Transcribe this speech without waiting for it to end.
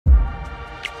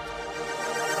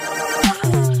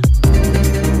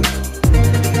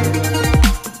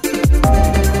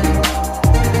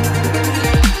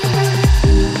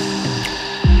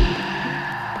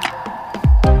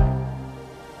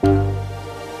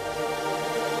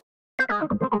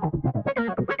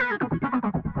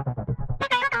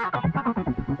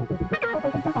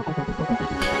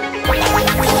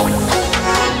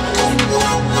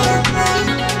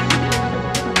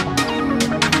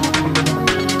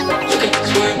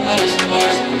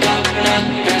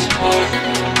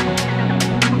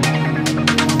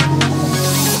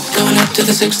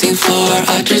the 16th floor.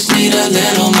 I just need a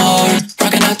little more.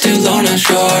 Rocking out to Lorna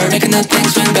Shore, making that thing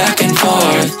swing back and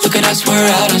forth. Look at us, we're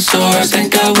out of sorts.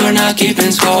 Thank God we're not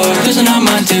keeping score. Losing our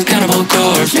mind to cannibal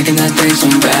corpse, making that thing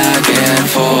swing back and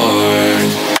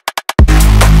forth.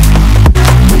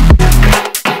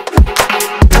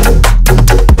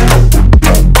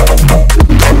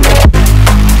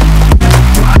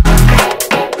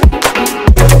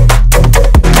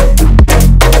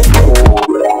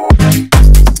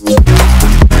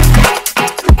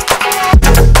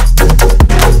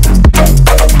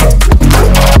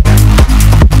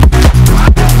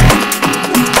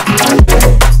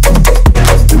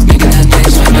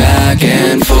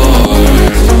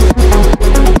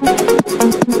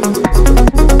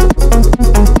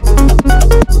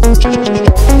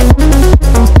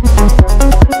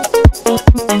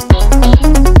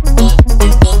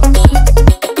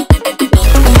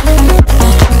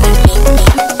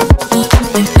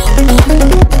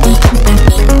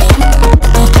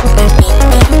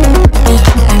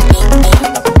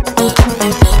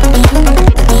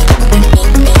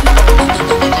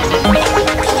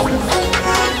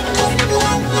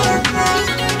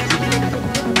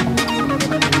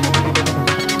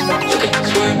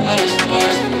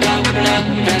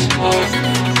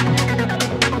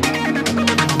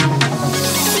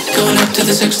 Going up to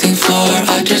the 16th floor,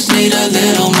 I just need a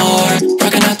little more.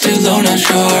 Rocking out to Lorna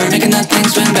Shore, making that thing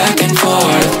swing back and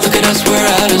forth. Look at us, we're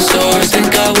out of sorts.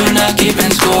 Thank God we're not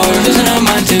keeping score. Losing our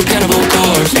mind to cannibal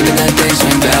corpse, making that thing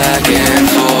swing back and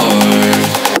forth.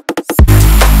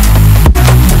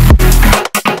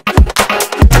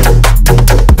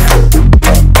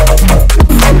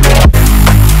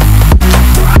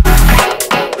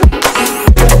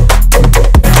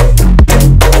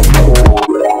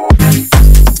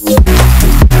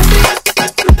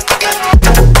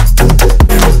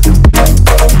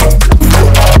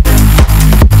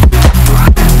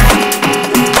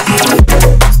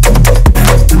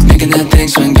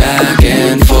 Swing back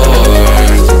and forth.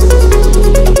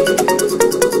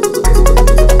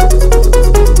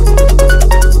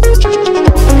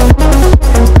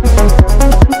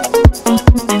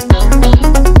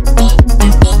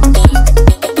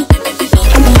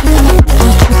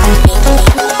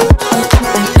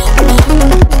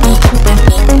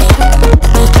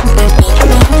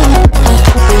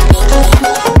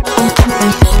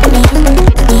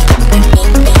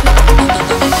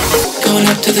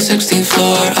 To the 16th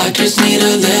floor, I just need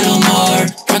a little more.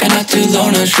 Rocking out to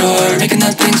Lorna Shore, making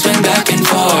that thing swing back and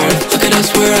forth. Look at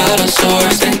us, we're out of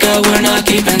sorts. Thank God we're not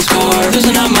keeping score.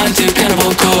 Losing our mind to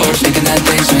cannibal corpse, making that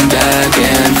thing swing back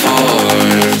and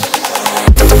forth.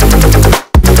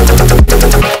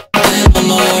 A little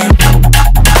more.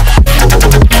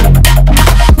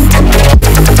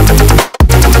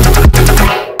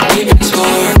 Keeping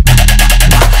score.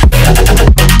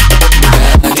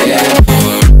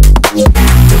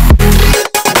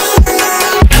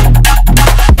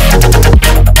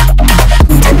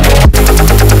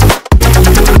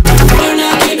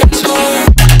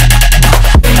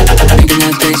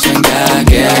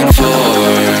 Back and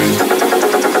forth.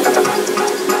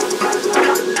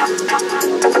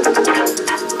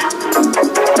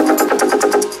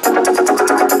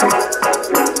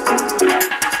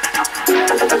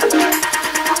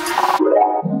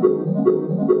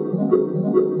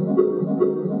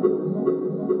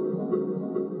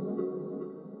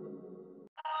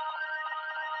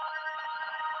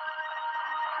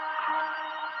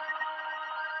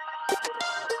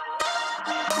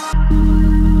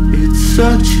 It's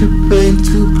such a pain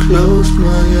to close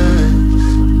my eyes.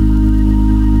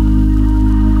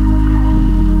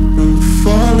 I'm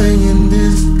falling in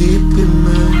this deep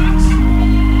immerse.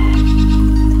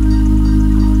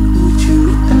 Would you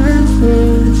ever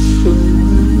show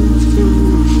me the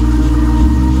truth?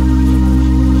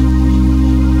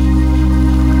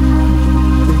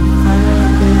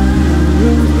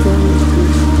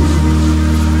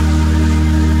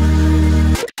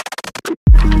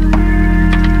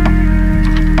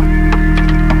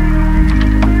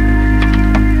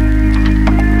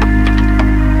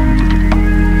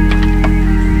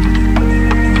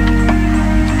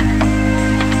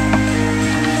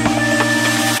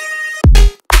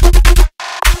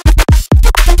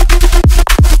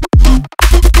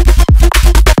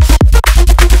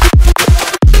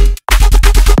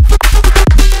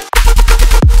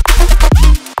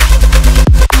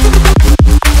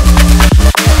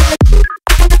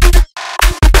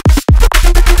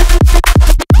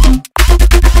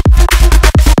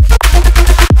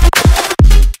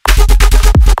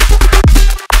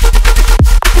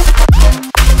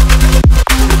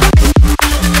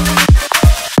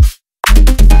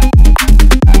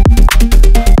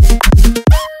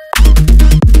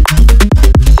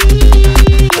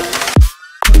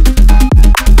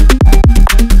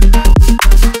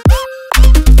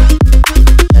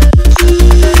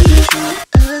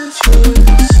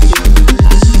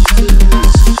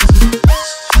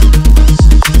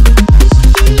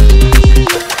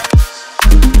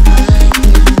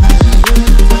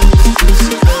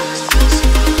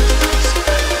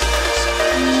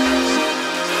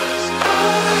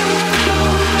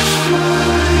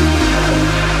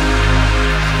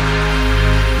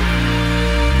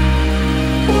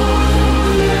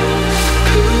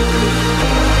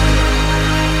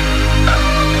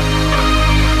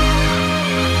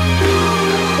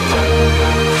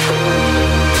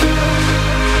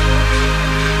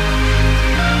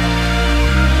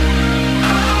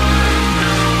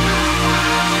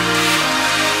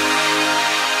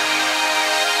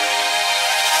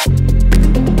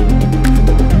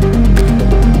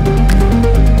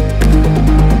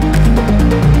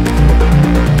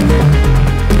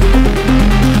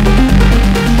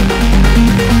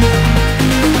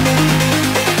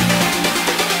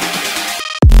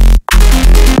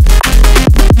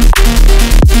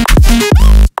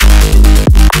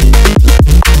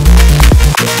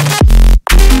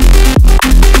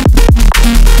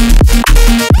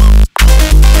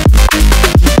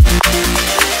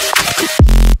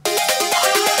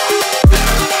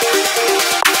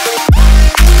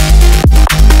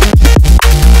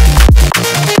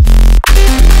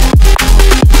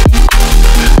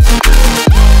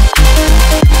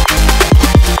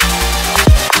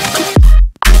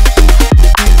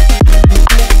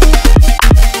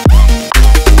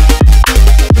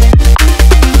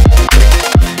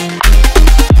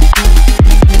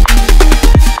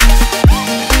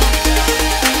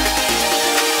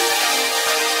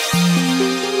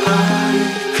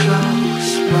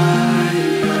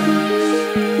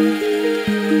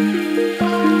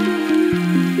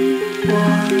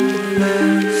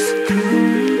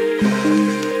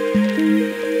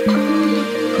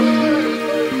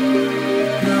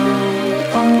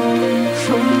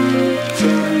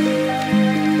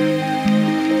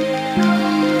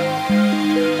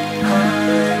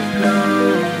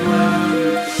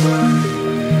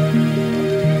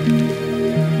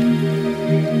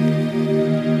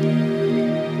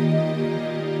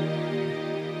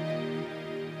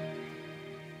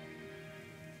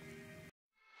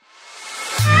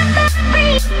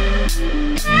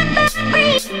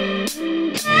 Valkyrie.